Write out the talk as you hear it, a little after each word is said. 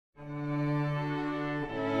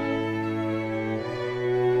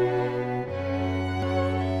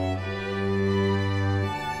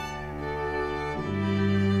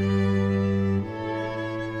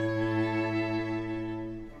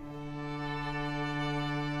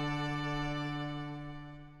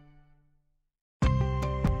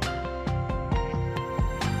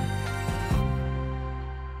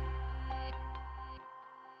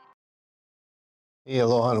Hey,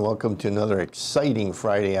 aloha, and welcome to another exciting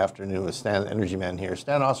Friday afternoon with Stan, Energy Man here.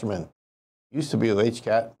 Stan Osserman. Used to be with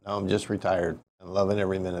HCAT, now I'm just retired and loving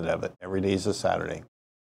every minute of it. Every day is a Saturday.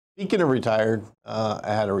 Speaking of retired, I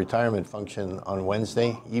had a retirement function on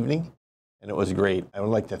Wednesday evening, and it was great. I would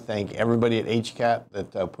like to thank everybody at HCAT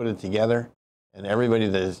that put it together and everybody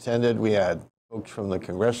that attended. We had folks from the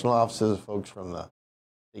congressional offices, folks from the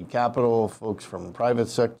state capitol, folks from the private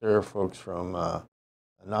sector, folks from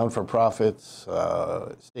non-for-profits,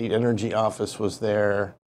 state energy office was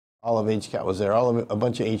there, all of HCAT was there, a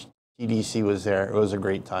bunch of HTDC was there. It was a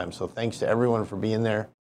great time. So thanks to everyone for being there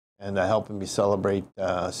and helping me celebrate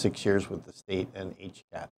 6 years with the state and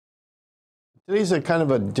HCAT. Today's a kind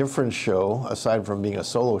of a different show, aside from being a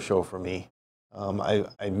solo show for me. I'm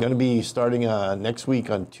going to be starting next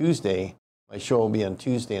week on Tuesday. My show will be on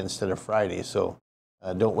Tuesday instead of Friday, so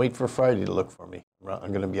don't wait for Friday to look for me.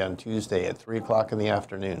 I'm going to be on Tuesday at 3 o'clock in the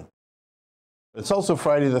afternoon. It's also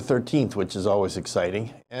Friday the 13th, which is always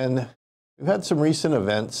exciting. And we've had some recent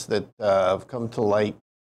events that have come to light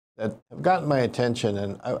that have gotten my attention.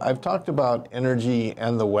 And I've talked about energy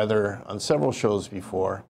and the weather on several shows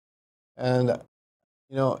before. And,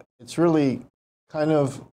 you know, it's really kind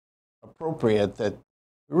of appropriate that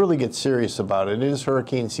we really get serious about it. It is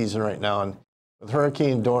hurricane season right now. And with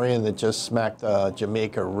Hurricane Dorian that just smacked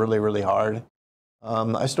Jamaica really, really hard,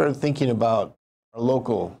 I started thinking about our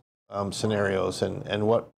local scenarios and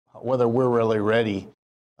whether we're really ready,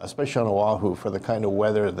 especially on Oʻahu, for the kind of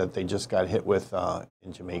weather that they just got hit with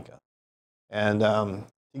in Jamaica. And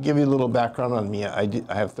to give you a little background on me, I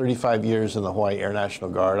have 35 years in the Hawaii Air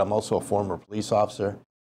National Guard. I'm also a former police officer.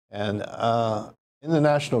 And in the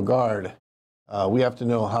National Guard, we have to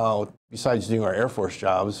know how, besides doing our Air Force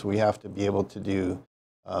jobs, we have to be able to do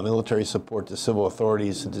military support to civil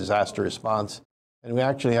authorities and disaster response. And we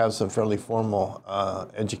actually have some fairly formal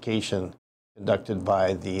education conducted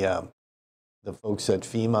by the folks at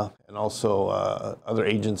FEMA and also other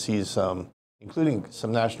agencies, including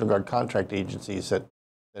some National Guard contract agencies that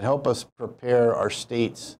help us prepare our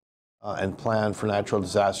states and plan for natural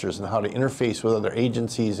disasters and how to interface with other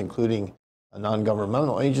agencies, including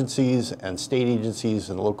non-governmental agencies and state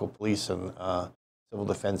agencies and local police and civil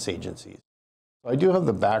defense agencies. So I do have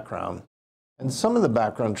the background. And some of the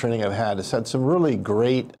background training I've had has had some really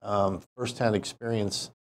great firsthand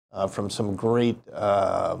experience from some great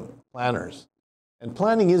planners. And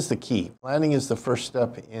planning is the key. Planning is the first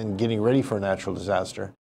step in getting ready for a natural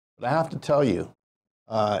disaster. But I have to tell you,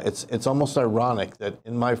 it's almost ironic that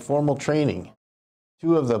in my formal training,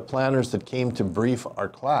 two of the planners that came to brief our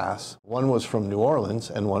class, one was from New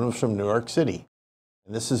Orleans and one was from New York City.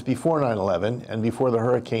 And this is before 9/11 and before the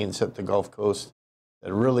hurricanes hit the Gulf Coast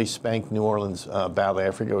that really spanked New Orleans badly. I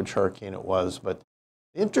forget which hurricane it was, but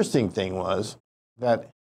the interesting thing was that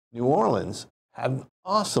New Orleans had an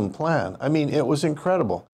awesome plan. I mean, it was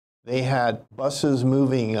incredible. They had buses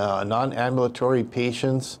moving non-ambulatory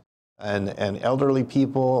patients and elderly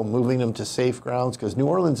people, moving them to safe grounds, because New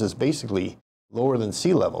Orleans is basically lower than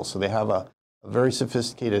sea level, so they have a very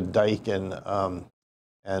sophisticated dike and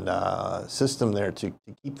system there to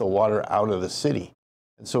keep the water out of the city.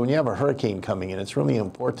 And so when you have a hurricane coming in, it's really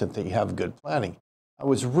important that you have good planning. I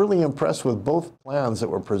was really impressed with both plans that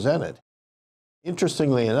were presented.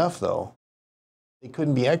 Interestingly enough, though, they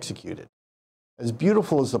couldn't be executed. As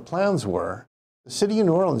beautiful as the plans were, the city of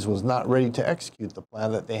New Orleans was not ready to execute the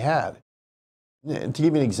plan that they had. And to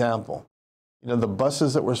give you an example, you know, the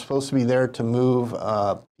buses that were supposed to be there to move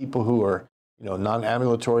people who are, you know,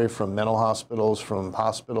 non-ambulatory from mental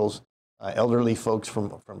hospitals, elderly folks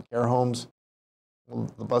from care homes, well,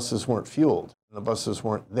 the buses weren't fueled, and the buses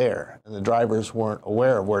weren't there, and the drivers weren't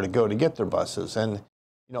aware of where to go to get their buses. And,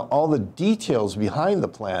 you know, all the details behind the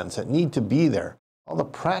plans that need to be there, all the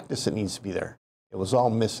practice that needs to be there, it was all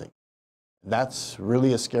missing. And that's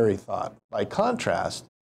really a scary thought. By contrast,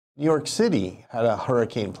 New York City had a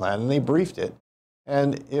hurricane plan, and they briefed it.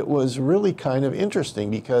 And it was really kind of interesting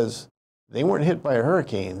because they weren't hit by a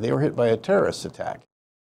hurricane, they were hit by a terrorist attack.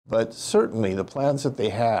 But certainly the plans that they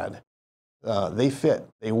had, they fit,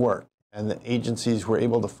 they worked, and the agencies were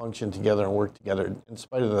able to function together and work together in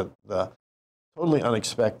spite of the totally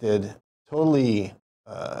unexpected, totally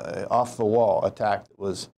off-the-wall attack that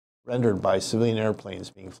was rendered by civilian airplanes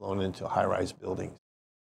being flown into high-rise buildings.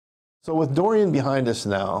 So with Dorian behind us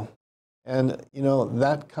now, and you know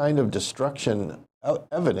that kind of destruction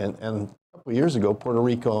evident, and a couple of years ago, Puerto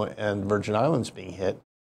Rico and Virgin Islands being hit,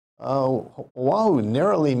 Oʻahu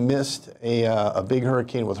narrowly missed a big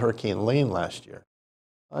hurricane with Hurricane Lane last year.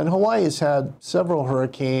 And Hawaii has had several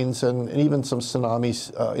hurricanes and even some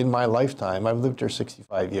tsunamis in my lifetime. I've lived here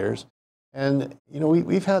 65 years. And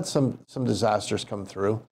we've had some disasters come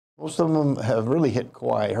through. Most of them have really hit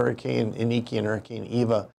Kauai. Hurricane Iniki and Hurricane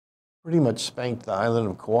Eva pretty much spanked the island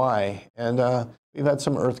of Kauai. And we've had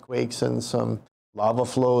some earthquakes and some lava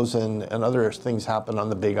flows and other things happen on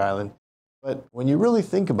the Big Island. But when you really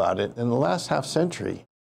think about it, in the last half century,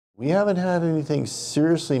 we haven't had anything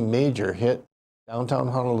seriously major hit downtown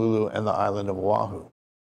Honolulu and the island of Oʻahu.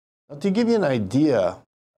 Now, to give you an idea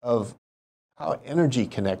of how energy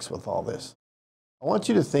connects with all this, I want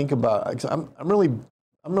you to think about, 'cause I'm really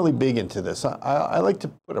big into this. I like to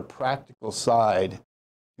put a practical side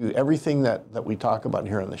to everything that we talk about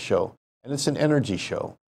here on the show, and it's an energy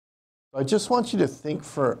show. So I just want you to think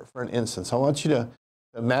for an instance. I want you to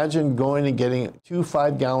imagine going and getting 2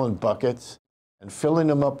 5-gallon buckets and filling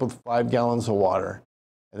them up with 5 gallons of water,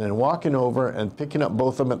 and then walking over and picking up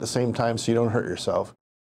both of them at the same time so you don't hurt yourself,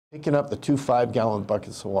 picking up the 2 5-gallon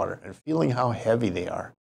buckets of water and feeling how heavy they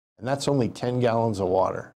are. And that's only 10 gallons of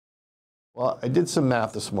water. Well, I did some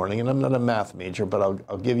math this morning, and I'm not a math major, but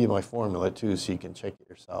I'll give you my formula too so you can check it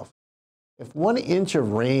yourself. If 1 inch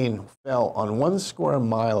of rain fell on 1 square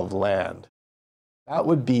mile of land, that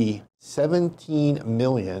would be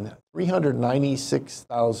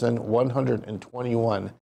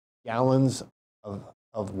 17,396,121 gallons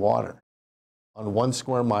of water on 1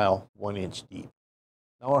 square mile, 1 inch deep.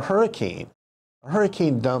 Now a hurricane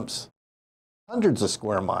dumps hundreds of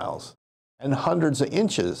square miles and hundreds of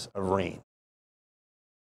inches of rain.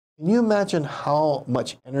 Can you imagine how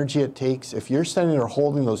much energy it takes if you're standing there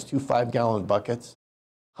holding those 2 5-gallon buckets?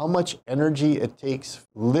 How much energy it takes,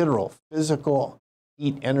 literal, physical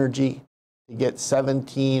heat energy, to get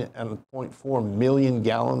 17.4 million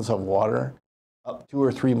gallons of water up 2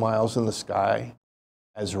 or 3 miles in the sky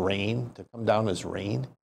as rain, to come down as rain?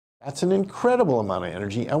 That's an incredible amount of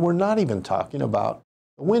energy, and we're not even talking about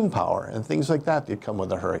the wind power and things like that that come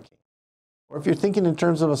with a hurricane. Or if you're thinking in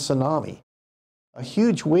terms of a tsunami, a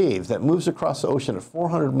huge wave that moves across the ocean at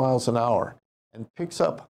 400 miles an hour and picks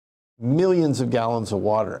up millions of gallons of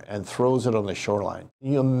water and throws it on the shoreline.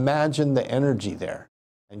 Can you imagine the energy there?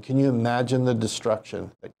 And can you imagine the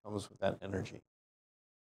destruction that comes with that energy?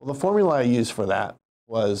 Well, the formula I used for that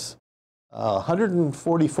was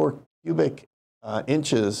 144 cubic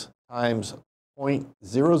inches times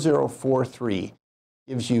 0.0043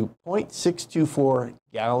 gives you 0.624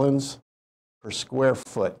 gallons per square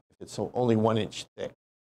foot if it's only 1 inch thick.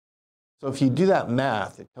 So if you do that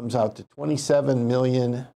math, it comes out to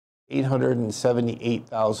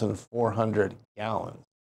 27,878,400 gallons.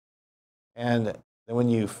 And then when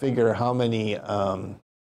you figure how many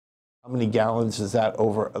gallons is that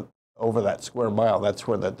over that square mile, that's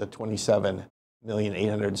where the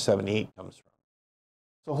 27,878,000 comes from.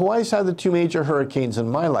 So Hawaii's had the 2 major hurricanes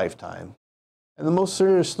in my lifetime. And the most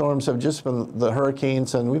serious storms have just been the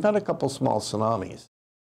hurricanes, and we've had a couple small tsunamis.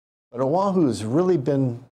 But Oʻahu has really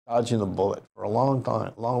been dodging the bullet for a long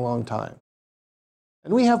time.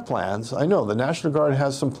 And we have plans. I know the National Guard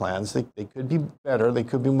has some plans. They could be better. They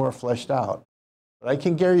could be more fleshed out. But I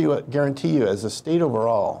can guarantee you, as a state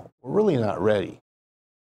overall, we're really not ready.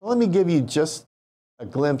 So let me give you just a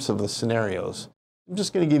glimpse of the scenarios. I'm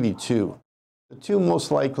just going to give you 2. The 2 most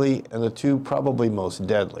likely and the 2 probably most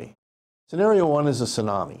deadly. Scenario 1 is a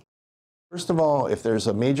tsunami. First of all, if there's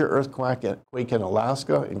a major earthquake in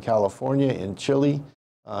Alaska, in California, in Chile,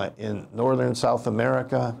 in northern South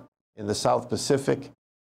America, in the South Pacific,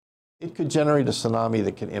 it could generate a tsunami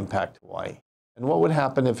that can impact Hawaii. And what would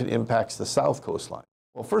happen if it impacts the south coastline?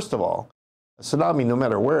 Well, first of all, a tsunami, no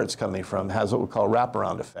matter where it's coming from, has what we call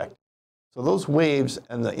wraparound effect. So those waves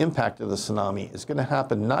and the impact of the tsunami is going to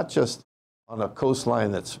happen not just on a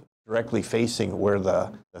coastline that's directly facing where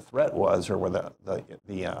the threat was or where the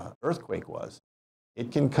earthquake was.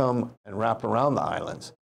 It can come and wrap around the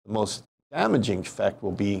islands. The most damaging effect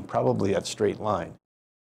will be probably that straight line.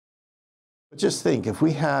 But just think, if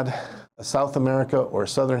we had a South America or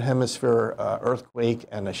Southern Hemisphere earthquake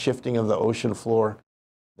and a shifting of the ocean floor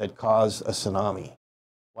that caused a tsunami,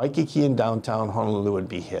 Waikiki and downtown Honolulu would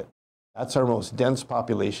be hit. That's our most dense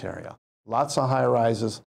population area. Lots of high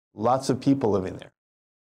rises, lots of people living there.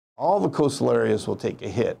 All the coastal areas will take a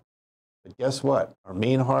hit. But guess what? Our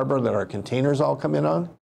main harbor that our containers all come in on,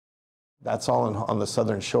 that's all on the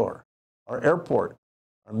southern shore. Our airport,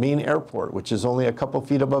 our main airport, which is only a couple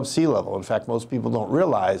feet above sea level. In fact, most people don't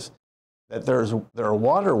realize that there are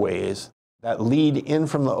waterways that lead in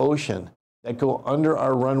from the ocean that go under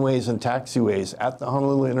our runways and taxiways at the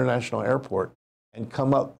Honolulu International Airport and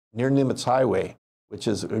come up near Nimitz Highway, which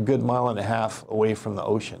is a good 1.5 miles away from the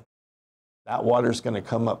ocean. That water's going to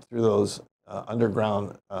come up through those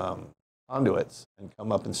underground conduits and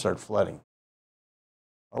come up and start flooding.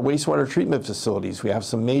 Our wastewater treatment facilities, we have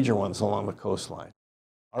some major ones along the coastline.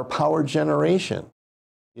 Our power generation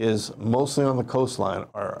is mostly on the coastline.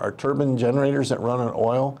 Our turbine generators that run on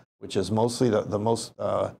oil, which is mostly the most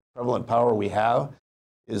prevalent power we have,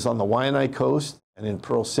 is on the Waianae coast and in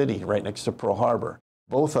Pearl City, right next to Pearl Harbor.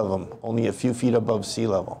 Both of them only a few feet above sea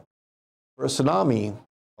level. For a tsunami,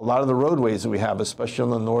 a lot of the roadways that we have, especially on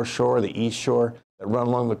the North Shore, the East Shore, that run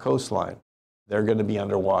along the coastline, they're going to be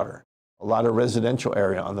underwater. A lot of residential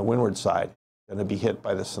area on the windward side going to be hit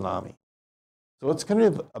by the tsunami. So it's kind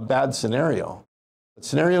of a bad scenario. But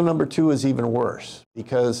scenario number 2 is even worse,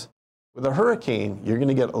 because with a hurricane, you're going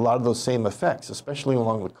to get a lot of those same effects, especially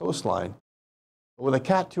along the coastline. But with a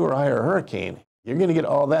Cat 2 or higher hurricane, you're going to get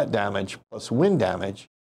all that damage, plus wind damage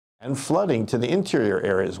and flooding to the interior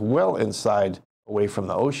areas well inside, away from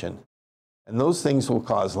the ocean. And those things will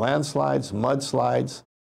cause landslides, mudslides,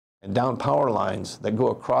 and down power lines that go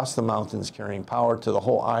across the mountains carrying power to the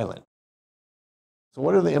whole island. So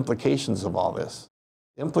what are the implications of all this?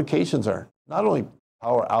 The implications are not only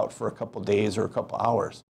power out for a couple days or a couple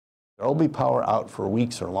hours, there will be power out for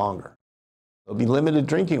weeks or longer. There'll be limited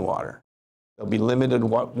drinking water. There'll be limited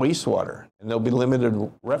wastewater, and there'll be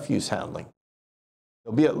limited refuse handling.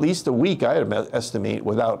 There'll be at least a week, I estimate,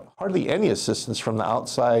 without hardly any assistance from the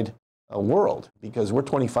outside world, because we're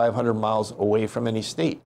 2,500 miles away from any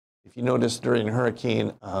state. If you notice during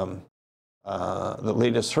hurricane, the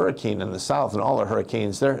latest hurricane in the south, and all the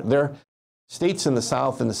hurricanes, their states in the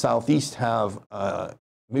south and the southeast have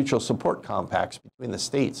mutual support compacts between the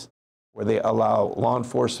states, where they allow law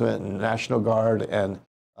enforcement and National Guard and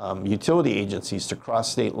utility agencies to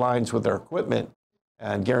cross state lines with their equipment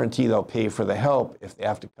and guarantee they'll pay for the help if they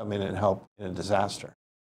have to come in and help in a disaster.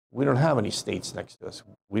 We don't have any states next to us.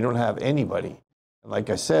 We don't have anybody. And like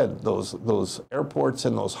I said, those airports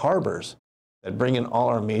and those harbors that bring in all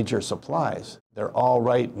our major supplies, they're all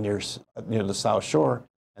right near the South Shore,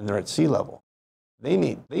 and they're at sea level. They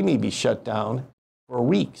may be shut down for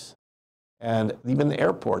weeks. And even the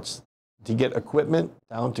airports, to get equipment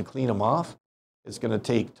down to clean them off, it's going to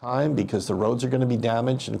take time because the roads are going to be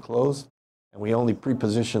damaged and closed, and we only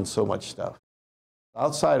pre-position so much stuff.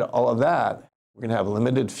 Outside of all of that, we're going to have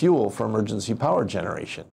limited fuel for emergency power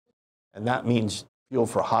generation. And that means fuel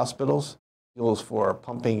for hospitals, fuels for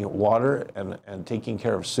pumping water and taking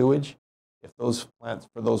care of sewage, if those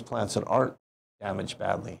plants that aren't damaged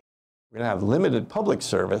badly. We're going to have limited public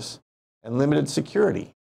service and limited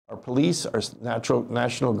security. Our police, our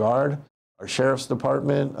National Guard, our Sheriff's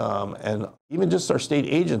Department, and even just our state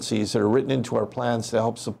agencies that are written into our plans to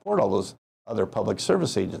help support all those other public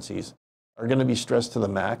service agencies are going to be stressed to the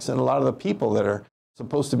max, and a lot of the people that are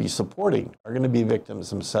supposed to be supporting are going to be victims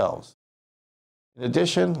themselves. In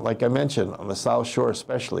addition, like I mentioned, on the South Shore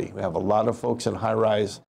especially, we have a lot of folks in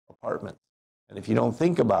high-rise apartments. And if you don't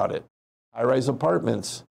think about it, high-rise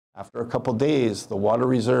apartments, after a couple days, the water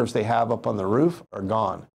reserves they have up on the roof are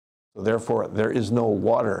gone. So therefore, there is no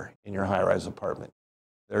water in your high-rise apartment.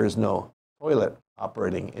 There is no toilet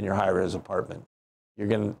operating in your high-rise apartment.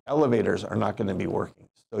 Elevators are not going to be working.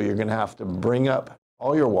 So you're going to have to bring up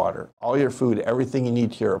all your water, all your food, everything you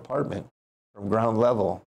need to your apartment from ground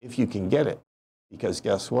level if you can get it. Because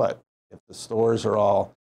guess what? If the stores are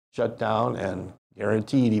all shut down and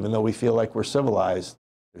guaranteed, even though we feel like we're civilized,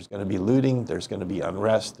 there's going to be looting, there's going to be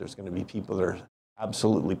unrest, there's going to be people that are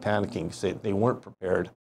absolutely panicking because they weren't prepared,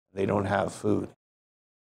 they don't have food.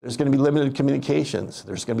 There's going to be limited communications,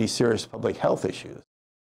 there's going to be serious public health issues.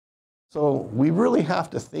 So we really have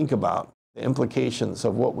to think about the implications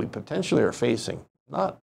of what we potentially are facing,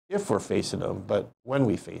 not if we're facing them, but when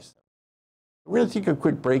we face them. We're going to take a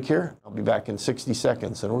quick break here. I'll be back in 60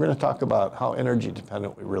 seconds, and we're going to talk about how energy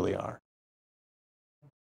dependent we really are.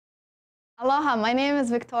 Aloha, my name is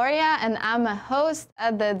Victoria, and I'm a host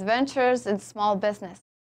at the Adventures in Small Business.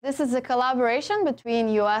 This is a collaboration between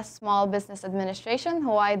U.S. Small Business Administration,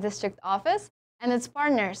 Hawaii District Office, and its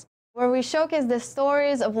partners, where we showcase the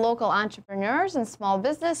stories of local entrepreneurs and small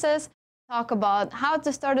businesses, talk about how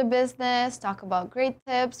to start a business, talk about great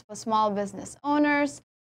tips for small business owners.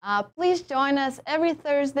 Please join us every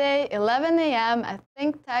Thursday, 11 a.m. at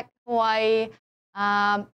ThinkTech Hawaii.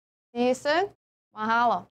 See you soon.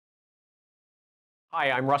 Mahalo. Hi,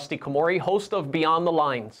 I'm Rusty Komori, host of Beyond the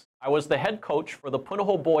Lines. I was the head coach for the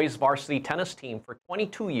Punahou boys varsity tennis team for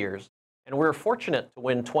 22 years, and we were fortunate to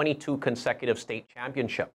win 22 consecutive state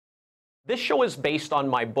championships. This show is based on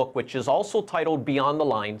my book, which is also titled Beyond the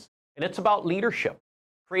Lines, and it's about leadership,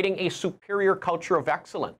 creating a superior culture of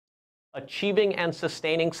excellence, achieving and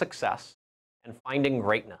sustaining success, and finding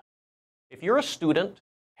greatness. If you're a student,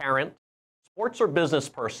 parent, sports or business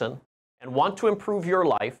person, and want to improve your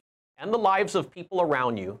life and the lives of people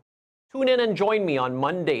around you, tune in and join me on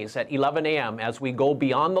Mondays at 11 a.m. as we go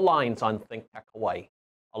beyond the lines on ThinkTech Hawaii.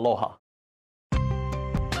 Aloha.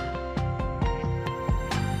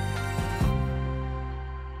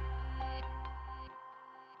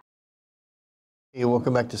 Hey,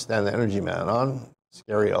 welcome back to Stan the Energy Man on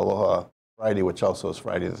Scary Aloha Friday, which also is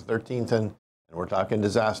Friday the 13th, and we're talking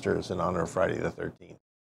disasters in honor of Friday the 13th.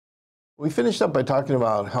 We finished up by talking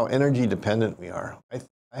about how energy dependent we are.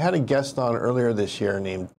 I had a guest on earlier this year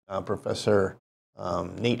named Professor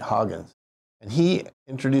Nate Hoggins, and he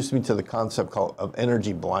introduced me to the concept of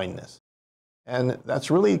energy blindness. And that's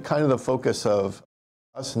really kind of the focus of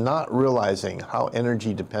us not realizing how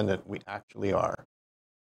energy dependent we actually are.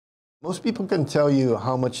 Most people can tell you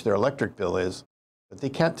how much their electric bill is, but they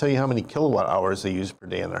can't tell you how many kilowatt hours they use per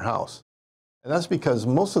day in their house. And that's because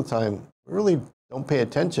most of the time, we really don't pay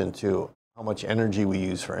attention to how much energy we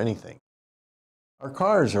use for anything. Our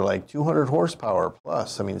cars are like 200 horsepower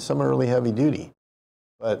plus. I mean, some are really heavy duty,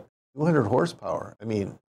 but 200 horsepower. I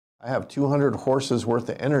mean, I have 200 horses worth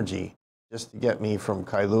of energy just to get me from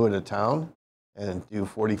Kailua to town and do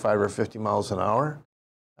 45 or 50 miles an hour.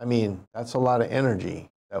 I mean, that's a lot of energy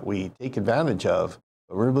that we take advantage of,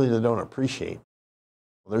 but we really don't appreciate.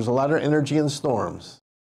 Well, there's a lot of energy in storms,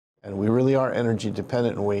 and we really are energy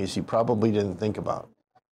dependent in ways you probably didn't think about.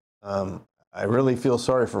 I really feel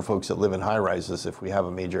sorry for folks that live in high-rises if we have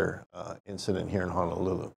a major incident here in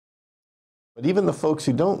Honolulu. But even the folks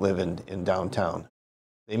who don't live in downtown,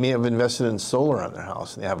 they may have invested in solar on their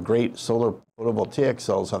house, and they have great solar photovoltaic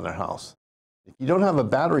cells on their house. If you don't have a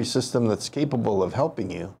battery system that's capable of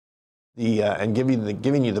helping you, and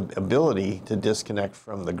giving you the ability to disconnect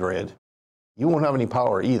from the grid, you won't have any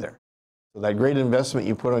power either. So that great investment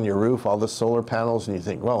you put on your roof, all the solar panels, and you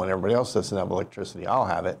think, well, when everybody else doesn't have electricity, I'll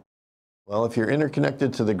have it. Well, if you're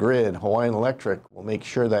interconnected to the grid, Hawaiian Electric will make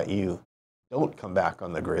sure that you don't come back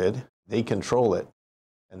on the grid. They control it,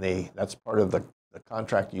 and that's part of the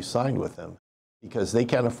contract you signed with them, because they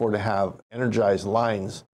can't afford to have energized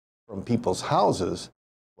lines from people's houses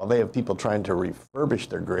while they have people trying to refurbish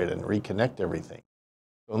their grid and reconnect everything.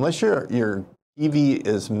 So unless your PV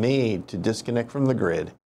is made to disconnect from the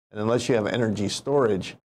grid, and unless you have energy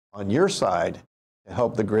storage on your side to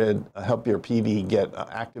help the grid, help your PV get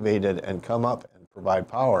activated and come up and provide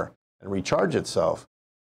power and recharge itself,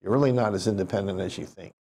 you're really not as independent as you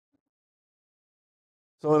think.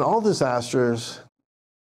 So in all disasters,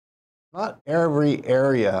 not every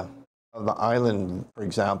area of the island, for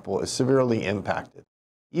example, is severely impacted.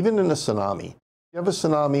 Even in a tsunami. If you have a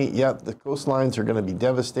tsunami, yeah, the coastlines are going to be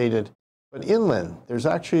devastated, but inland, there's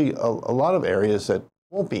actually a lot of areas that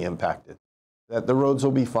won't be impacted, that the roads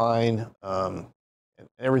will be fine, and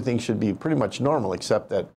everything should be pretty much normal, except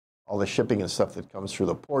that all the shipping and stuff that comes through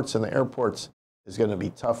the ports and the airports is going to be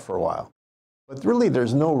tough for a while. But really,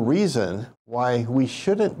 there's no reason why we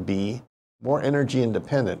shouldn't be more energy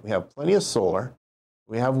independent. We have plenty of solar,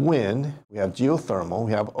 we have wind, we have geothermal,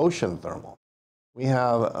 we have ocean thermal. We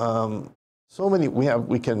have so many.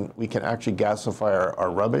 We can actually gasify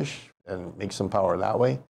our rubbish and make some power that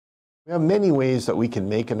way. We have many ways that we can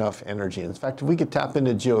make enough energy. In fact, if we could tap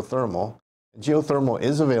into geothermal, and geothermal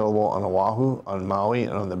is available on Oʻahu, on Maui,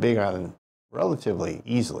 and on the Big Island relatively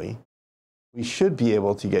easily, we should be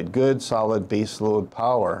able to get good, solid baseload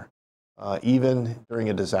power even during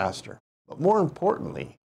a disaster. But more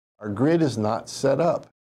importantly, our grid is not set up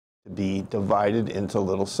to be divided into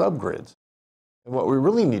little subgrids. And what we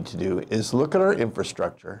really need to do is look at our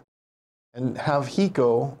infrastructure and have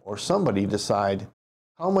HECO or somebody decide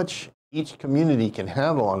how much each community can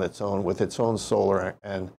handle on its own with its own solar,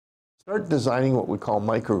 and start designing what we call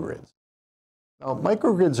microgrids. Now,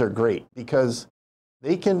 microgrids are great because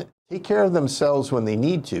they can take care of themselves when they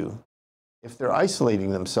need to if they're isolating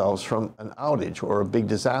themselves from an outage or a big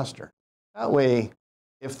disaster. That way,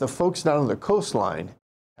 if the folks down on the coastline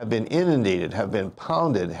have been inundated, have been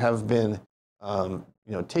pounded, have been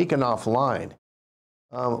taken offline,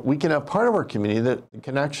 we can have part of our community that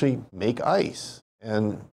can actually make ice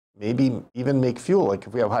and maybe even make fuel. Like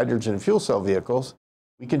if we have hydrogen fuel cell vehicles,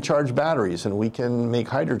 we can charge batteries and we can make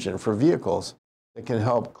hydrogen for vehicles that can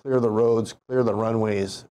help clear the roads, clear the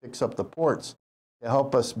runways, fix up the ports, to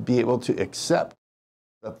help us be able to accept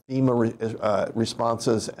the FEMA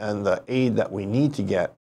responses and the aid that we need to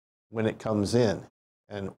get when it comes in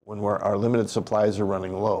and when our limited supplies are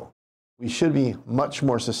running low. We should be much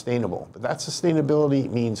more sustainable, but that sustainability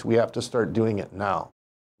means we have to start doing it now.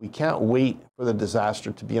 We can't wait for the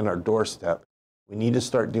disaster to be on our doorstep. We need to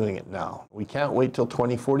start doing it now. We can't wait till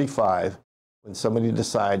 2045 when somebody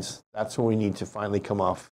decides that's when we need to finally come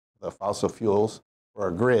off the fossil fuels for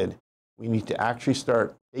our grid. We need to actually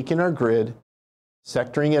start taking our grid,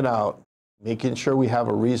 sectoring it out, making sure we have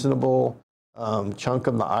a reasonable chunk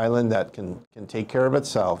of the island that can take care of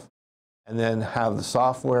itself, and then have the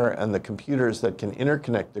software and the computers that can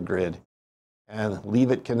interconnect the grid and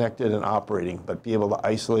leave it connected and operating, but be able to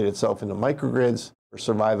isolate itself into microgrids for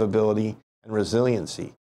survivability and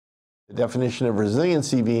resiliency. The definition of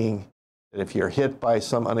resiliency being that if you're hit by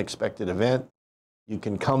some unexpected event, you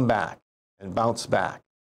can come back and bounce back.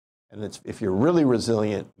 And if you're really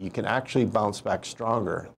resilient, you can actually bounce back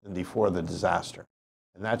stronger than before the disaster.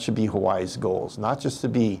 And that should be Hawaii's goals, not just to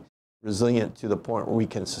be resilient to the point where we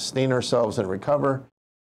can sustain ourselves and recover,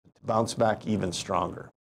 but to bounce back even stronger.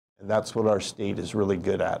 And that's what our state is really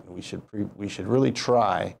good at. And we should really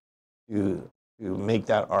try to make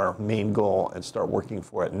that our main goal and start working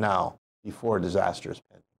for it now before disaster is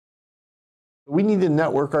pending. We need to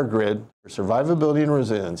network our grid for survivability and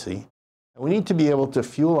resiliency, and we need to be able to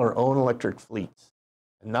fuel our own electric fleets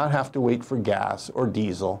and not have to wait for gas or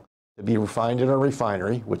diesel to be refined in a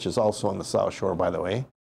refinery, which is also on the South Shore, by the way,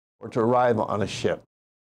 or to arrive on a ship.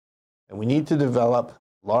 And we need to develop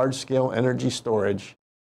large-scale energy storage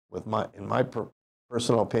in my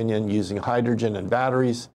personal opinion, using hydrogen and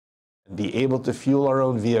batteries, and be able to fuel our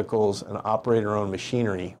own vehicles and operate our own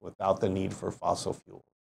machinery without the need for fossil fuel.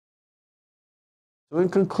 So in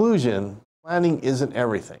conclusion, planning isn't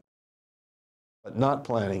everything, but not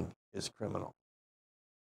planning is criminal.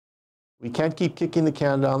 We can't keep kicking the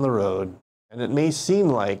can down the road, and it may seem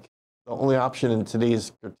like the only option in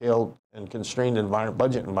today's curtailed and constrained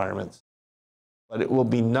budget environments, but it will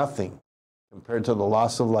be nothing compared to the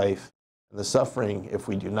loss of life and the suffering if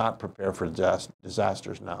we do not prepare for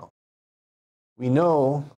disasters now. We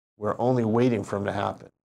know we're only waiting for them to happen.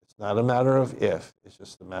 It's not a matter of if, it's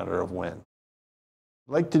just a matter of when.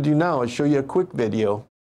 What I'd like to do now is show you a quick video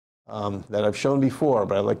that I've shown before,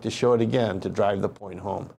 but I'd like to show it again to drive the point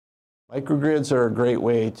home. Microgrids are a great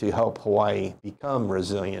way to help Hawaii become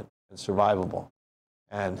resilient and survivable.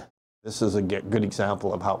 And this is a good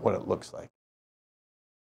example of what it looks like.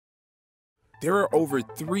 There are over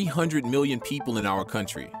 300 million people in our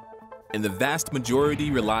country, and the vast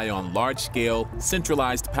majority rely on large-scale,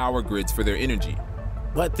 centralized power grids for their energy.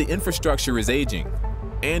 But the infrastructure is aging,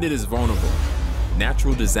 and it is vulnerable.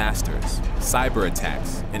 Natural disasters, cyber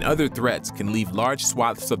attacks, and other threats can leave large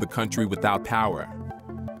swaths of the country without power.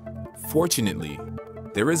 Fortunately,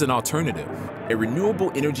 there is an alternative. A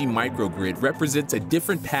renewable energy microgrid represents a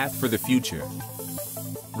different path for the future.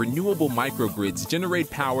 Renewable microgrids generate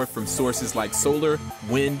power from sources like solar,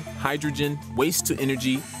 wind, hydrogen,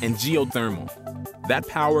 waste-to-energy, and geothermal. That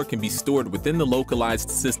power can be stored within the localized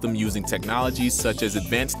system using technologies such as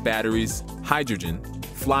advanced batteries, hydrogen,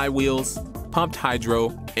 flywheels, pumped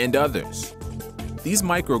hydro, and others. These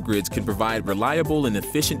microgrids can provide reliable and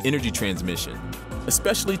efficient energy transmission,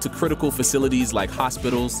 especially to critical facilities like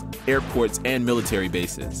hospitals, airports, and military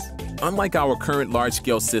bases. Unlike our current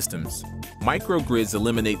large-scale systems, microgrids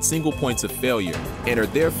eliminate single points of failure and are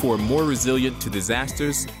therefore more resilient to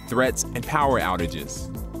disasters, threats, and power outages.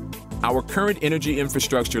 Our current energy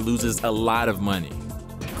infrastructure loses a lot of money.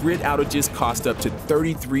 Grid outages cost up to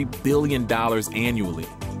 $33 billion annually.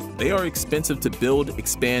 They are expensive to build,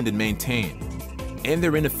 expand, and maintain. And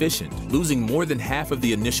they're inefficient, losing more than half of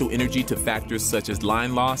the initial energy to factors such as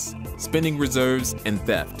line loss, spending reserves, and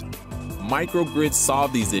theft. Microgrids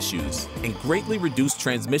solve these issues and greatly reduce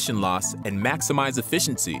transmission loss and maximize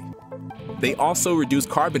efficiency. They also reduce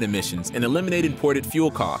carbon emissions and eliminate imported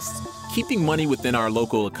fuel costs, keeping money within our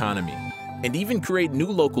local economy, and even create new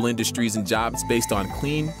local industries and jobs based on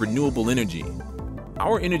clean, renewable energy.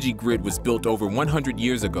 Our energy grid was built over 100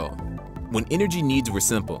 years ago, when energy needs were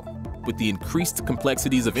simple. With the increased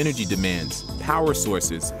complexities of energy demands, power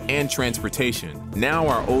sources, and transportation, now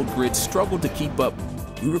our old grids struggle to keep up.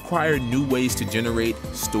 We require new ways to generate,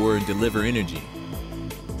 store, and deliver energy.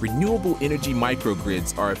 Renewable energy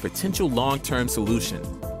microgrids are a potential long-term solution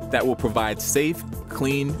that will provide safe,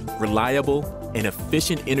 clean, reliable, and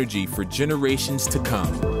efficient energy for generations to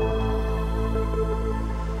come.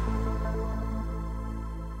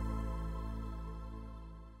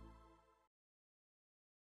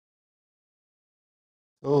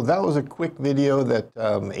 So that was a quick video that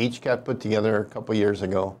HCAT put together a couple years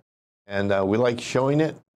ago. And we like showing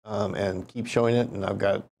it and keep showing it. And I've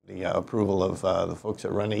got the approval of the folks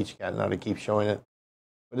that run HCAT now to keep showing it.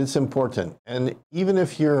 But it's important. And even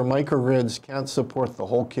if your microgrids can't support the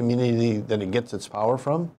whole community that it gets its power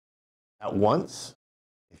from at once,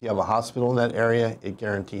 if you have a hospital in that area, it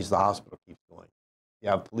guarantees the hospital keeps going. You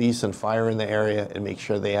have police and fire in the area, and make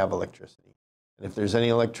sure they have electricity. And if there's any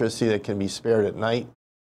electricity that can be spared at night,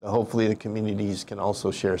 hopefully the communities can also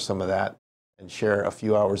share some of that and share a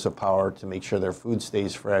few hours of power to make sure their food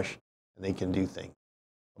stays fresh and they can do things.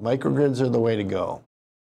 Microgrids are the way to go.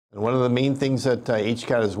 And one of the main things that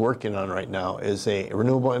HCAT is working on right now is a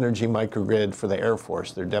renewable energy microgrid for the Air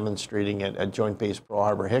Force. They're demonstrating it at Joint Base Pearl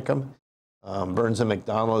Harbor Hickam. Burns and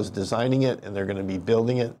McDonnell is designing it, and they're going to be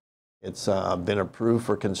building it. It's been approved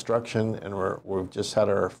for construction, and we've just had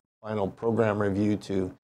our final program review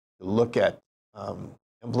to look at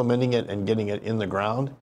implementing it and getting it in the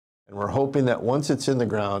ground. And we're hoping that once it's in the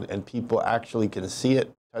ground and people actually can see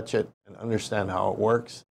it, touch it, and understand how it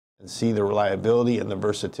works, and see the reliability and the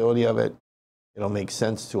versatility of it, it'll make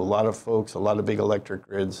sense to a lot of folks, a lot of big electric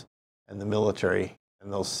grids, and the military,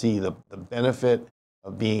 and they'll see the benefit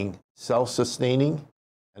of being self-sustaining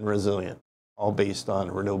and resilient, all based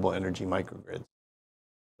on renewable energy microgrids.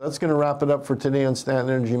 That's going to wrap it up for today on Stan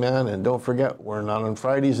Energy Man, and don't forget, we're not on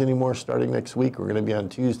Fridays anymore. Starting next week, we're going to be on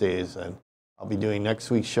Tuesdays, and I'll be doing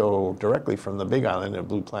next week's show directly from the Big Island at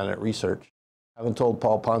Blue Planet Research. Haven't told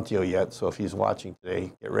Paul Pontio yet, so if he's watching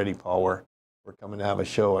today, get ready, Paul. We're coming to have a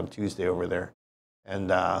show on Tuesday over there. And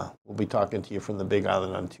we'll be talking to you from the Big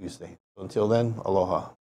Island on Tuesday. So until then, aloha.